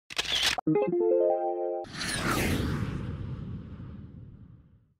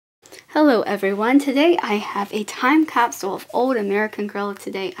Hello everyone, today I have a time capsule of old American Girl of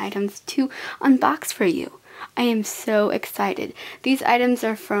Today items to unbox for you. I am so excited. These items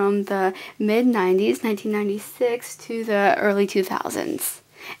are from the mid-90s, 1996 to the early 2000s.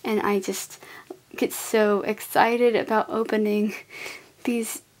 And I just get so excited about opening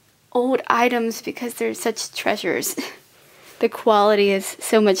these old items because they're such treasures. The quality is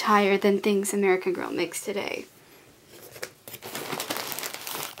so much higher than things American Girl makes today.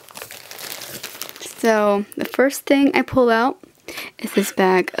 So the first thing I pull out is this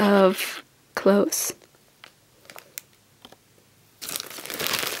bag of clothes.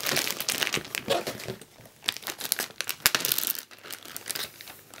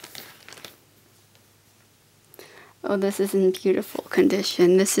 Oh, this is in beautiful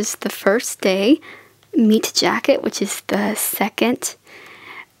condition. This is the first day meet jacket, which is the second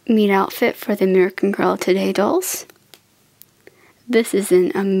meet outfit for the American Girl Today dolls. This is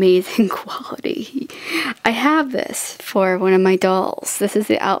in amazing quality. I have this for one of my dolls. This is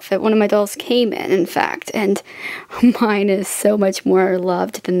the outfit one of my dolls came in fact, and mine is so much more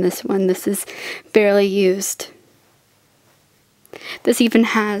loved than this one. This is barely used. This even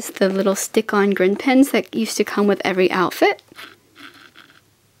has the little stick-on grin pins that used to come with every outfit.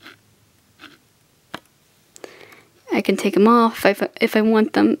 I can take them off if I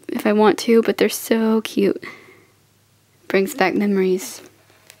want to, but they're so cute. Brings back memories.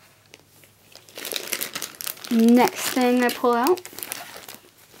 Next thing I pull out,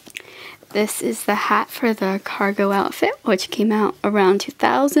 this is the hat for the cargo outfit, which came out around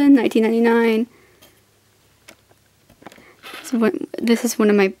 2000, 1999. This is one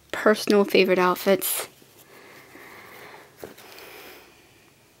of my personal favorite outfits.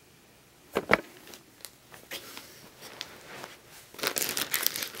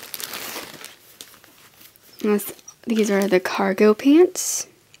 These are the cargo pants.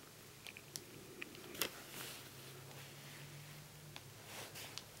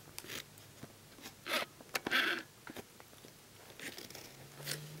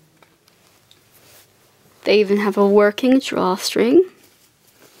 They even have a working drawstring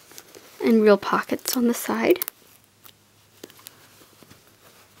and real pockets on the side.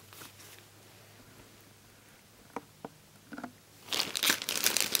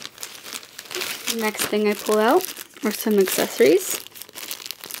 Next thing I pull out are some accessories.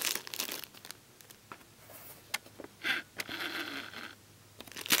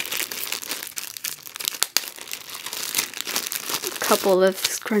 A couple of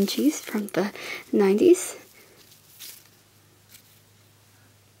scrunchies from the 90s.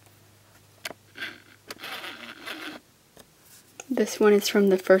 This one is from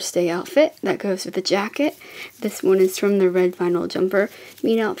the first day outfit that goes with the jacket. This one is from the red vinyl jumper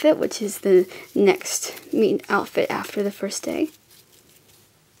meet outfit, which is the next meet outfit after the first day.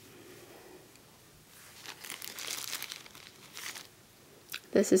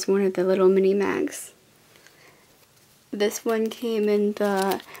 This is one of the little mini mags. This one came in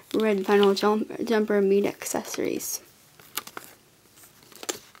the red vinyl jumper meet accessories.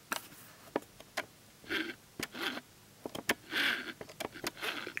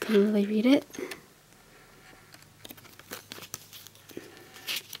 Can really read it.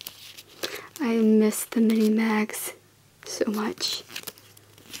 I miss the mini mags so much.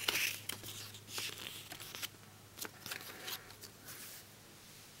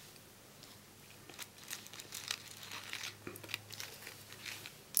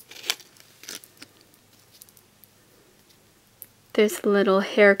 There's a little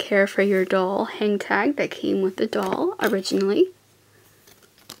hair care for your doll hang tag that came with the doll originally.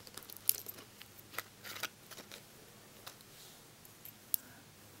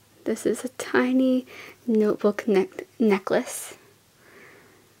 This is a tiny notebook necklace.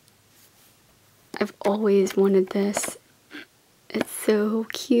 I've always wanted this. It's so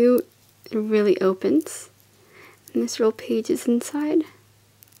cute. It really opens. And there's little pages inside.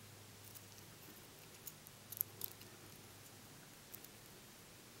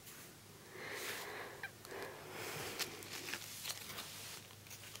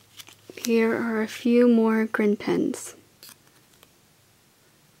 Here are a few more grin pens.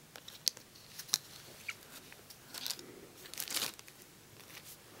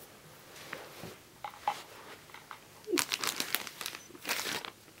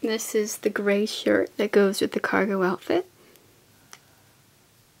 This is the gray shirt that goes with the cargo outfit.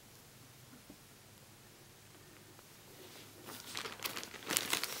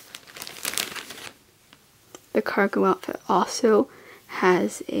 The cargo outfit also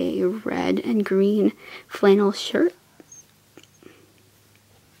has a red and green flannel shirt.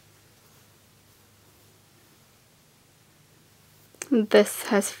 This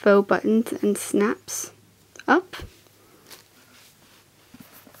has faux buttons and snaps up.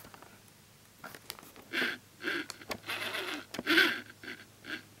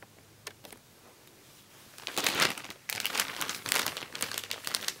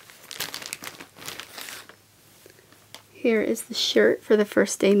 Here is the shirt for the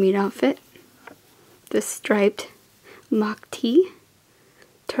first day meet outfit. The striped mock tee,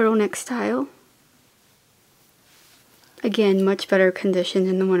 turtleneck style. Again, much better condition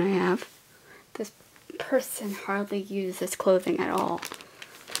than the one I have. This person hardly uses this clothing at all.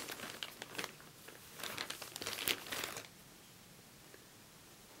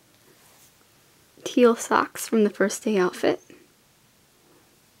 Teal socks from the first day outfit.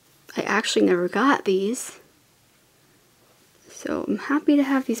 I actually never got these, so I'm happy to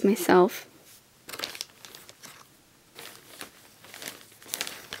have these myself.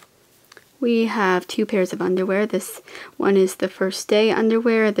 We have 2 pairs of underwear. This one is the first day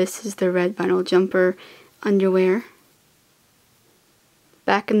underwear. This is the red vinyl jumper underwear.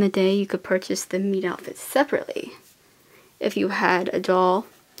 Back in the day, you could purchase the meet outfits separately. If you had a doll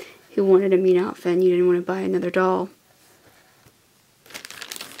who wanted a meet outfit and you didn't want to buy another doll.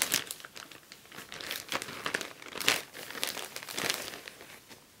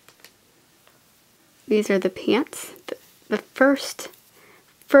 These are the pants, the first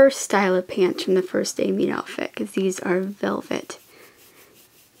style of pants from the first day meet outfit, because these are velvet.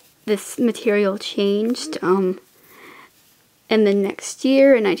 This material changed in the next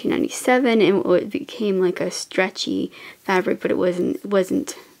year, in 1997, and it became like a stretchy fabric, but it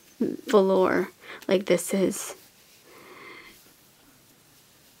wasn't velour like this is.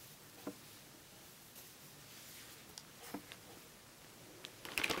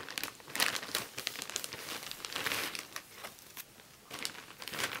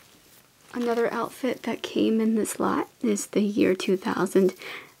 Another outfit that came in this lot is the year 2000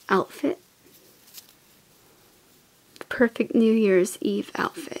 outfit. Perfect New Year's Eve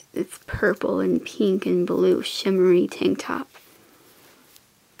outfit. It's purple and pink and blue shimmery tank top.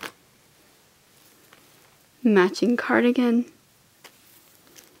 Matching cardigan.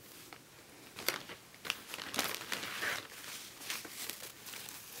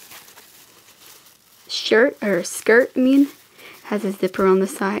 Skirt, has a zipper on the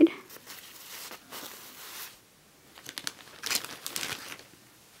side.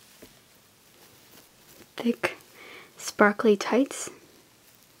 Thick, sparkly tights.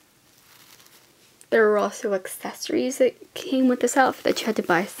 There were also accessories that came with this outfit that you had to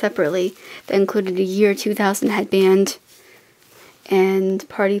buy separately. That included a year 2000 headband and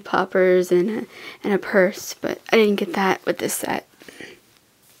party poppers and a purse, but I didn't get that with this set.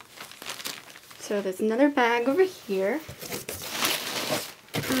 So there's another bag over here.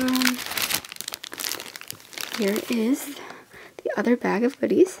 Here is the other bag of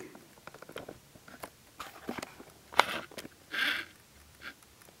goodies.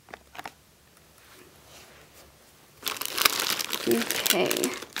 Okay.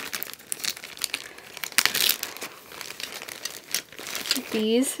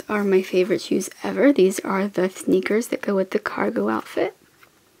 These are my favorite shoes ever. These are the sneakers that go with the cargo outfit.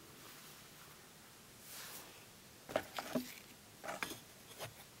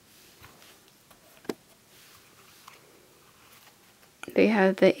 They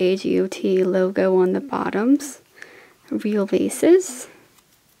have the AGOT logo on the bottoms. Real laces.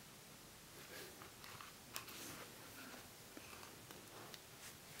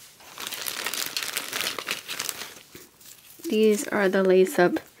 These are the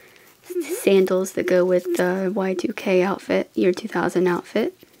lace-up sandals that go with the Y2K outfit, year 2000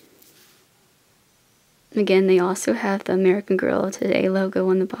 outfit. Again, they also have the American Girl Today logo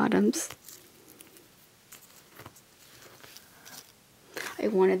on the bottoms. I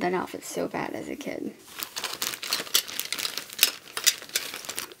wanted that outfit so bad as a kid.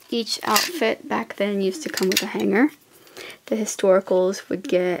 Each outfit back then used to come with a hanger. The historicals would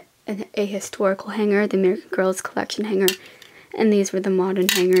get a historical hanger, the American Girls collection hanger, and these were the modern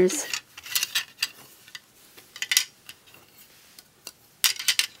hangers.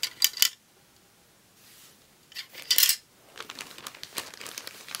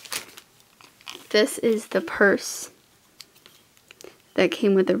 This is the purse that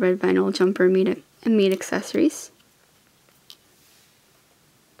came with the red vinyl jumper and meat accessories.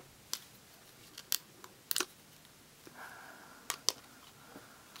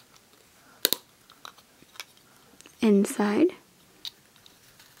 Inside,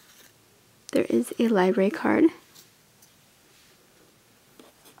 there is a library card.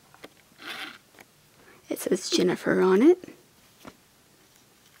 It says Jennifer on it.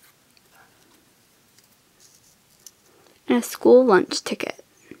 and a school lunch ticket.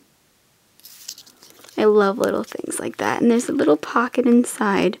 I love little things like that. And there's a little pocket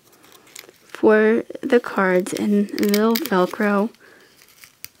inside for the cards and a little Velcro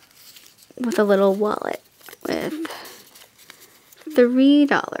with a little wallet with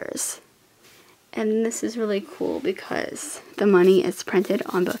 $3. And this is really cool because the money is printed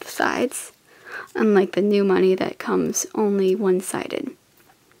on both sides, unlike the new money that comes only one-sided.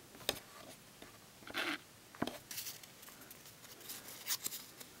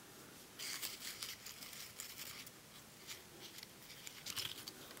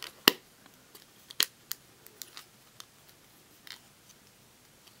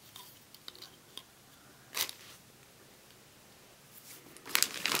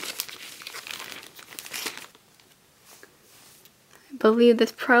 I believe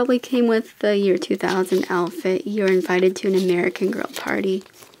this probably came with the year 2000 outfit. You're invited to an American Girl party.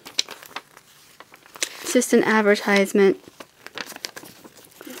 It's just an advertisement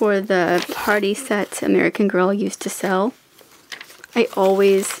for the party set American Girl used to sell. I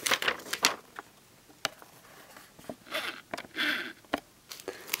always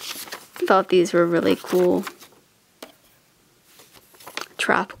thought these were really cool.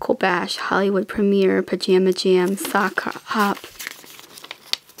 Tropical Bash, Hollywood Premiere, Pajama Jam, Sock Hop.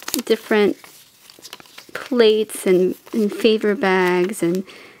 Different plates and favor bags and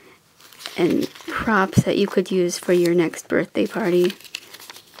props that you could use for your next birthday party.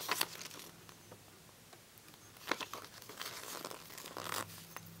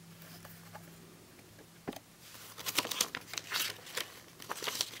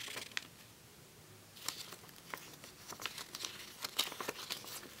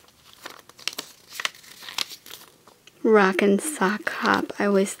 Rockin' Sock Hop. I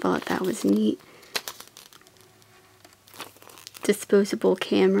always thought that was neat. Disposable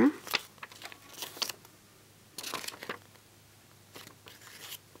camera.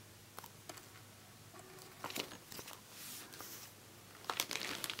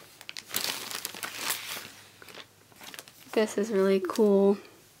 This is really cool.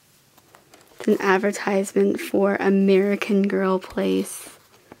 It's an advertisement for American Girl Place.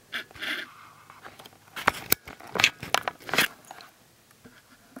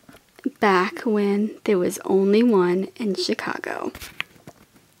 Back when there was only one in Chicago.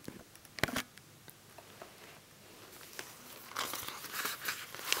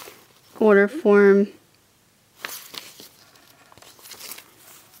 Order form.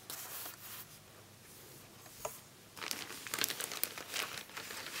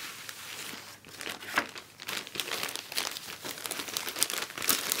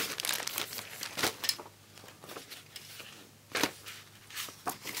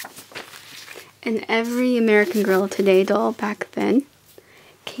 And every American Girl Today doll back then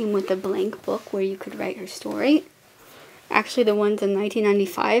came with a blank book where you could write her story. Actually, the ones in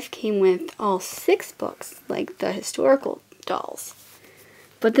 1995 came with all 6 books, like the historical dolls.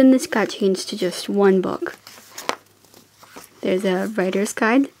 But then this got changed to just 1 book. There's a writer's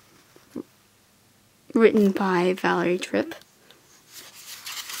guide written by Valerie Tripp.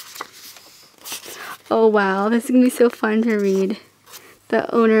 Oh wow, this is going to be so fun to read. The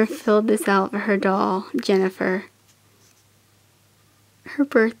owner filled this out for her doll, Jennifer. Her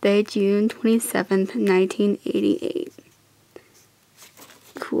birthday, June 27th, 1988.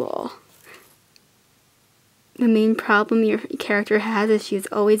 Cool. The main problem your character has is she is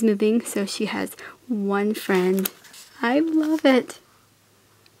always moving, so she has 1 friend. I love it.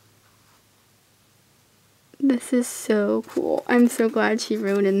 This is so cool. I'm so glad she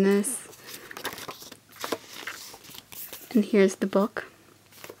wrote in this. And here's the book.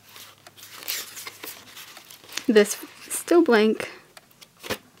 This still blank.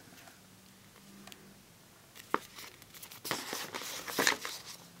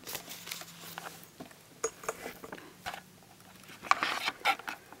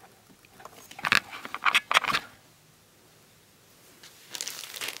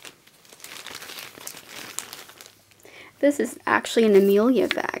 This is actually an Amelia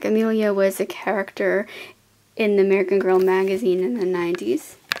bag. Amelia was a character in the American Girl magazine in the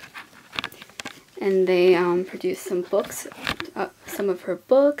 90s. And they produced some books, some of her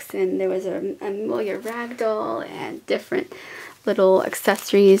books, and there was an Amelia ragdoll and different little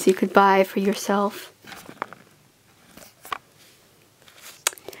accessories you could buy for yourself.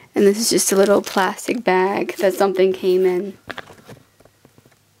 And this is just a little plastic bag that something came in.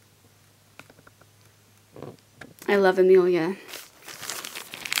 I love Amelia.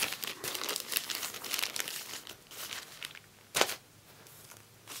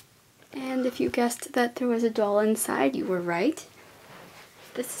 And if you guessed that there was a doll inside, you were right.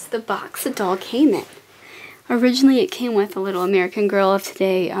 This is the box the doll came in. Originally it came with a little American Girl of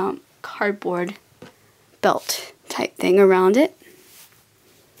Today cardboard belt type thing around it.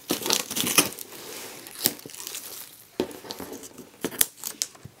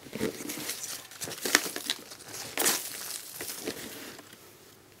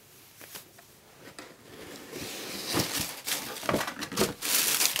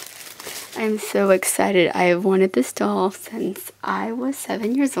 I'm so excited. I have wanted this doll since I was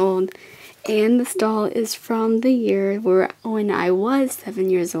 7 years old, and this doll is from the year when I was 7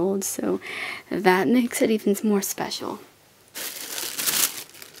 years old, so that makes it even more special.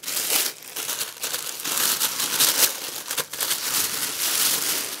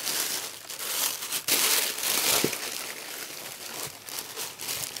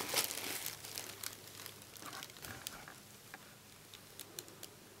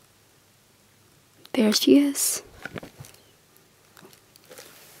 There she is.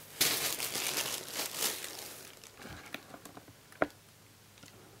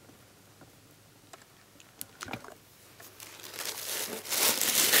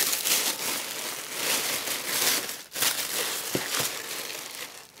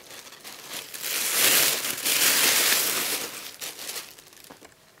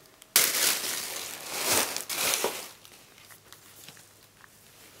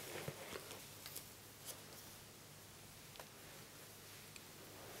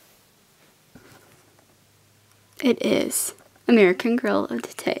 It is American Girl of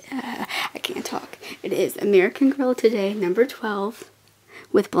Today. I can't talk. It is American Girl Today number 12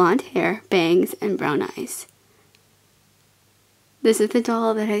 with blonde hair, bangs, and brown eyes. This is the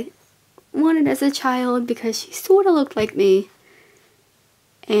doll that I wanted as a child because she sort of looked like me.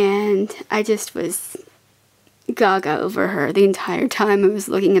 And I just was gaga over her the entire time I was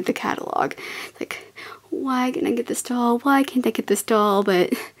looking at the catalog. Like, why can't I get this doll? Why can't I get this doll?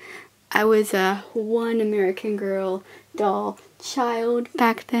 But I was a one American Girl doll child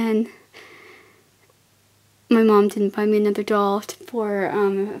back then. My mom didn't buy me another doll for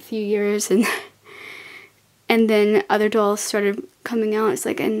a few years, and then other dolls started coming out. It's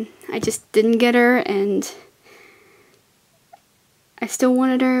like, and I just didn't get her, and I still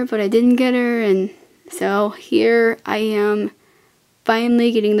wanted her, but I didn't get her, and so here I am,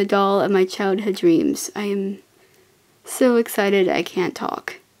 finally getting the doll of my childhood dreams. I am so excited I can't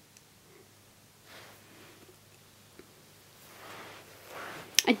talk.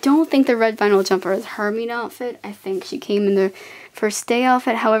 I don't think the red vinyl jumper is her main outfit. I think she came in the first day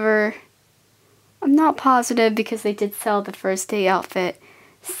outfit. However, I'm not positive because they did sell the first day outfit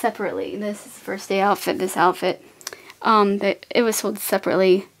separately. This is the first day outfit, this outfit. It was sold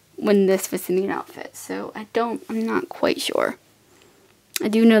separately when this was the main outfit. So I'm not quite sure. I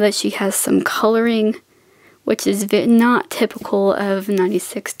do know that she has some coloring, which is not typical of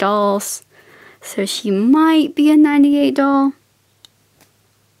 96 dolls. So she might be a 98 doll.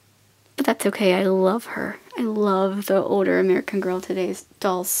 But that's okay, I love her. I love the older American Girl Today's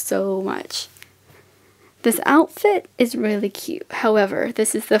dolls so much. This outfit is really cute. However,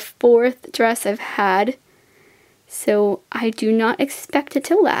 this is the 4th dress I've had, so I do not expect it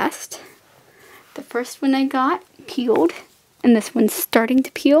to last. The first one I got peeled, and this one's starting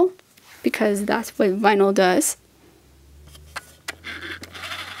to peel, because that's what vinyl does.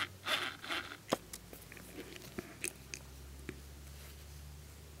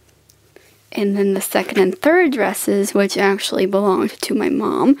 And then the second and third dresses, which actually belonged to my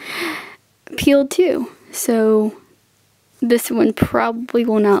mom, peeled too. So this one probably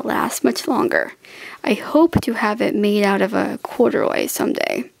will not last much longer. I hope to have it made out of a corduroy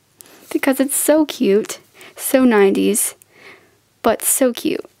someday, because it's so cute, so 90s, but so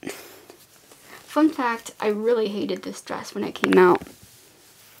cute. Fun fact, I really hated this dress when it came out.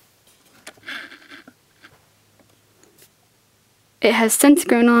 It has since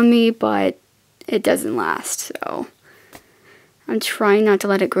grown on me, but it doesn't last, so I'm trying not to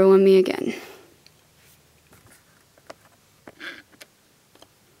let it grow on me again.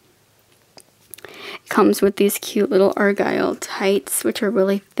 It comes with these cute little argyle tights, which are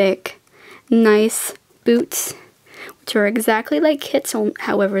really thick. Nice boots, which are exactly like Kit's,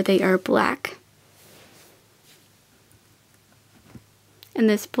 however they are black. And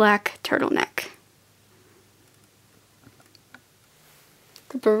this black turtleneck.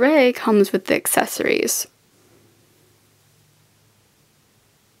 The beret comes with the accessories.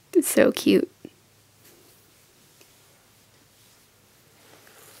 It's so cute.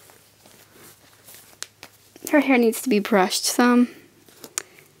 Her hair needs to be brushed some,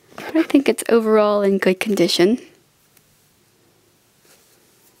 but I think it's overall in good condition.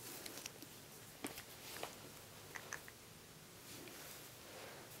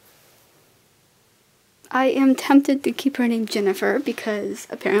 I am tempted to keep her name Jennifer because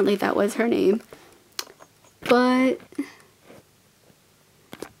apparently that was her name. But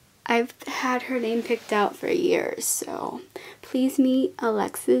I've had her name picked out for years, so please meet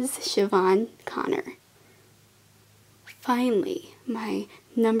Alexis Siobhan Connor. Finally, my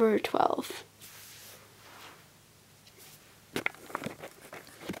number 12.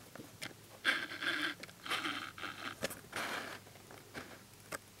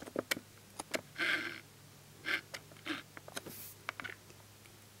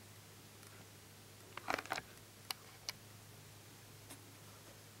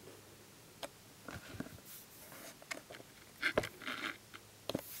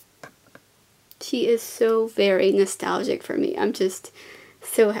 She is so very nostalgic for me. I'm just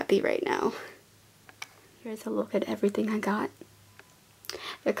so happy right now. Here's a look at everything I got.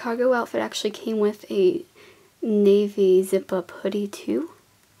 The cargo outfit actually came with a navy zip-up hoodie too.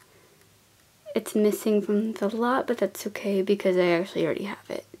 It's missing from the lot, but that's okay because I actually already have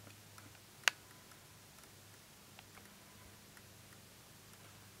it.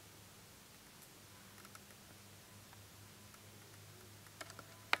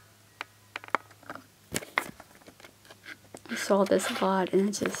 I saw this a lot and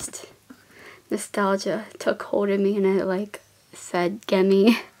it just, nostalgia took hold of me and it like said,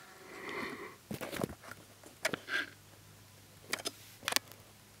 gimme.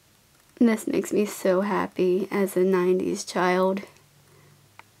 This makes me so happy as a 90s child.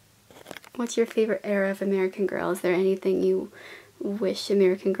 What's your favorite era of American Girl? Is there anything you wish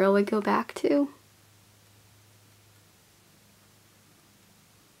American Girl would go back to?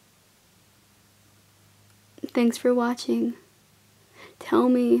 Thanks for watching. Tell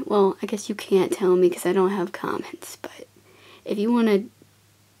me, well, I guess you can't tell me because I don't have comments, but if you want to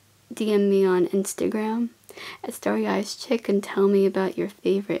DM me on Instagram at starryeyeschick and tell me about your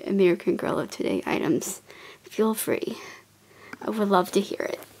favorite American Girl of Today items, feel free. I would love to hear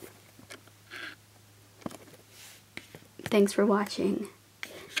it. Thanks for watching.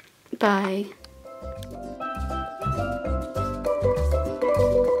 Bye.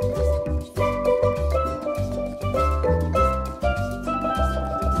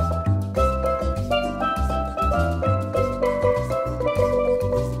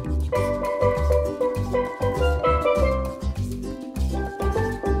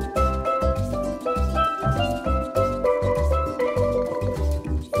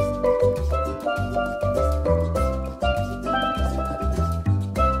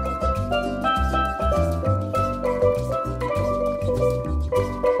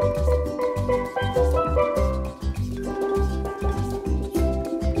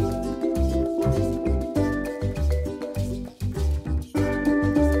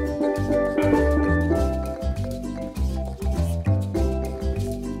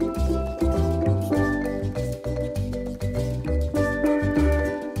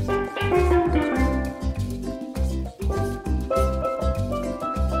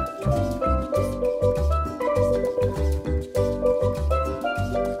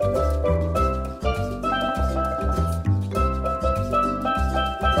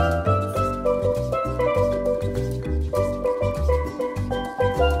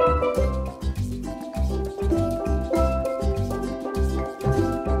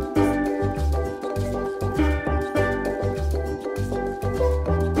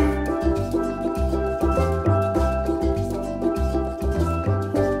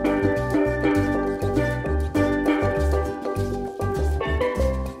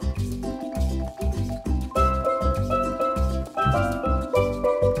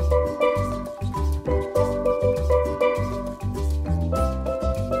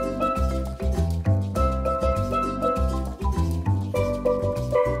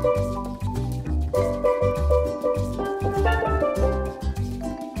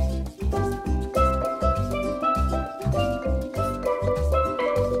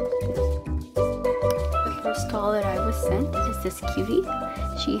 Doll that I was sent is this cutie.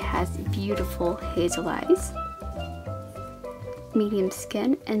 She has beautiful hazel eyes, medium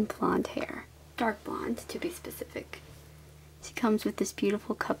skin, and blonde hair. Dark blonde, to be specific. She comes with this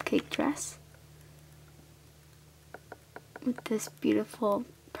beautiful cupcake dress with this beautiful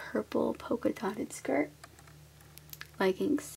purple polka dotted skirt, leggings,